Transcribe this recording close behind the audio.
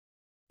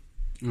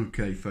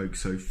Okay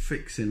folks, so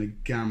fixing a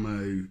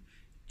Gamo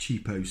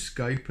cheapo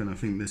scope, and I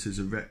think this is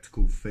a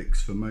reticle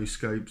fix for most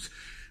scopes.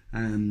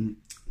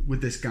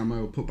 With this Gamo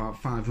I'll put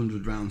about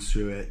 500 rounds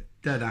through it,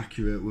 dead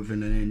accurate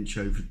within an inch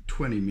over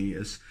 20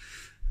 meters.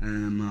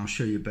 I'll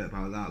show you a bit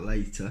about that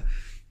later,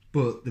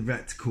 but the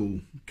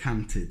reticle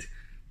canted,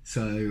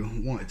 so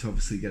I wanted to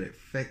obviously get it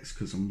fixed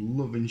because I'm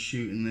loving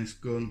shooting this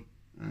gun,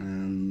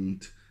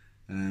 and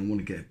I want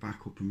to get it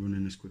back up and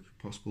running as quick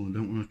as possible and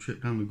don't want to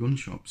trip down the gun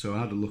shop. So I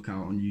had a look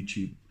out on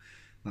YouTube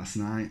last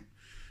night,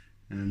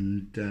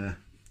 and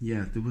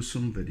yeah, there was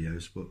some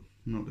videos but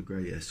not the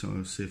greatest, so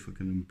I'll see if I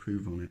can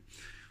improve on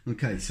it.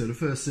 Okay, so the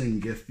first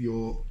thing, if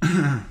your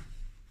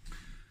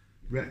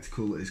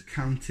reticle is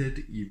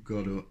canted, you've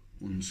got to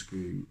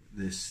unscrew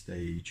this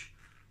stage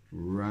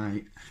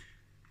right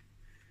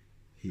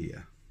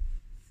here,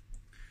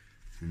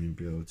 and you'll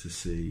be able to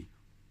see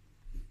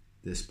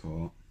this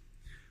part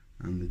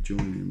and the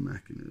joining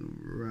mechanism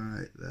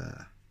right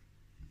there.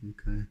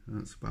 Okay,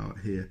 that's about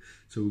here.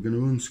 So we're going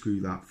to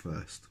unscrew that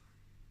first.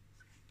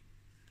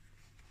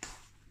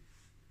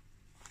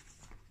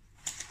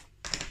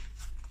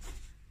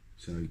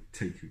 So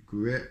take a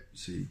grip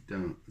so you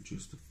don't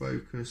adjust the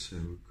focus. So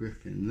we're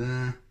gripping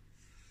there,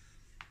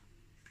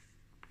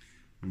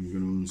 and we're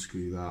going to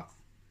unscrew that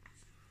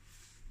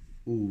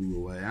all the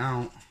way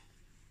out.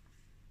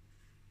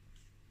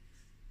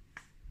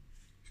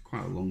 It's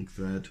quite a long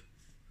thread.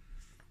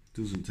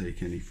 Doesn't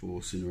take any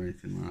forcing or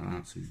anything like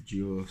that, so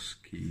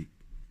just keep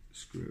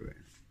screwing.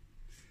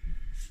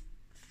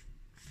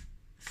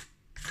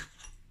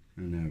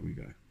 And there we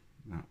go,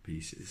 that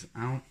piece is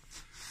out,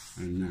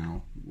 and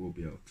now we'll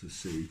be able to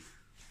see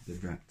the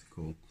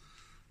reticle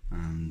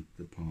and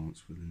the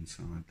parts within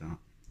inside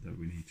that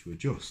we need to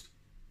adjust.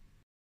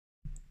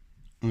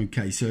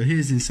 Okay, so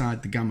here's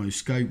inside the Gamo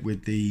scope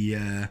with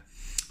the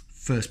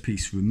first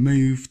piece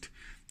removed.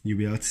 You'll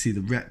be able to see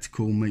the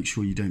reticle, make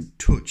sure you don't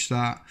touch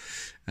that.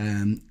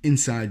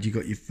 Inside you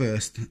got your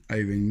first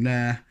O-ring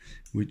there,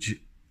 which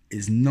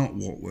is not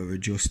what we're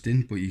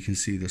adjusting, but you can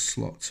see the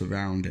slots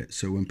around it.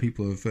 So when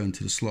people are referring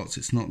to the slots,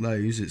 it's not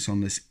those, it's on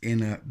this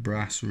inner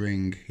brass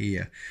ring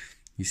here.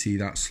 You see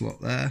that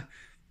slot there,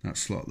 that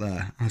slot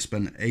there. I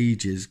spent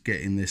ages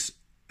getting this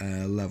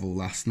level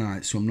last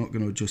night, so I'm not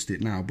going to adjust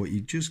it now, but you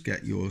just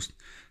get your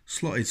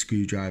slotted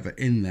screwdriver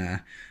in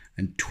there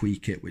and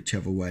tweak it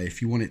whichever way.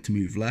 If you want it to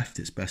move left,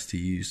 it's best to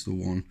use the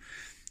one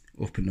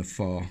up in the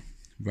far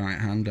right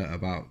hand at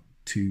about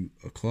 2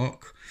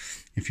 o'clock.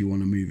 If you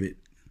want to move it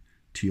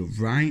to your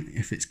right,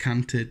 if it's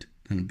canted,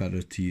 then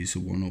better to use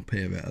the one up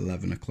here at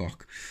 11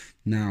 o'clock.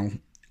 Now,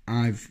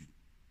 I'm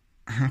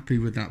happy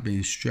with that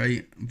being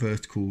straight,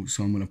 vertical,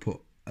 so I'm going to put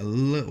a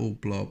little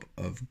blob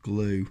of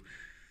glue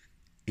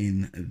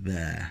in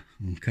there.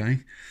 Okay,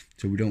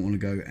 so we don't want to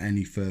go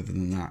any further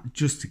than that,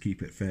 just to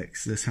keep it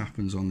fixed. This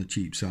happens on the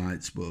cheap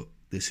sites, but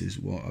this is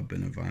what I've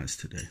been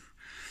advised to do.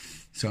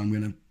 So I'm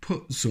going to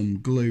put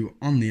some glue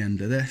on the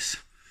end of this.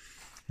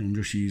 I'm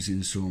just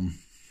using some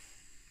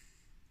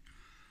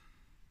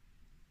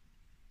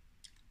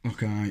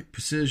okay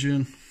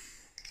precision.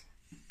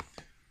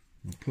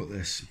 I'll put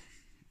this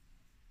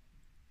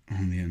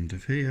on the end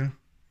of here.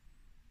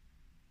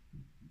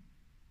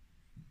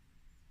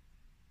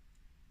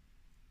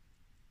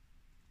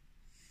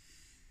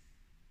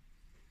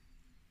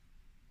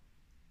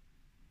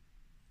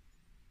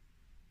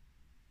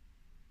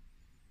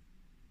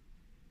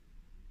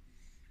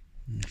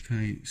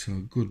 Okay, so a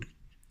good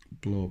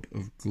blob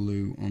of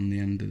glue on the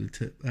end of the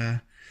tip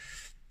there,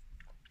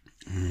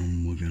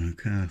 and we're going to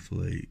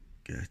carefully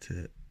get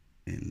it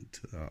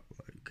into that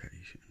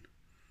location.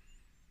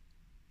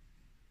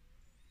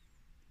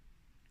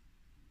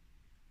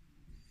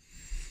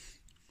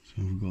 So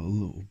we've got a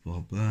little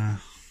blob there.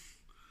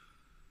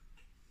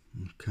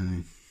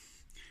 Okay,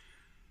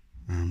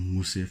 and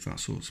we'll see if that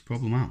sorts the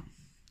problem out.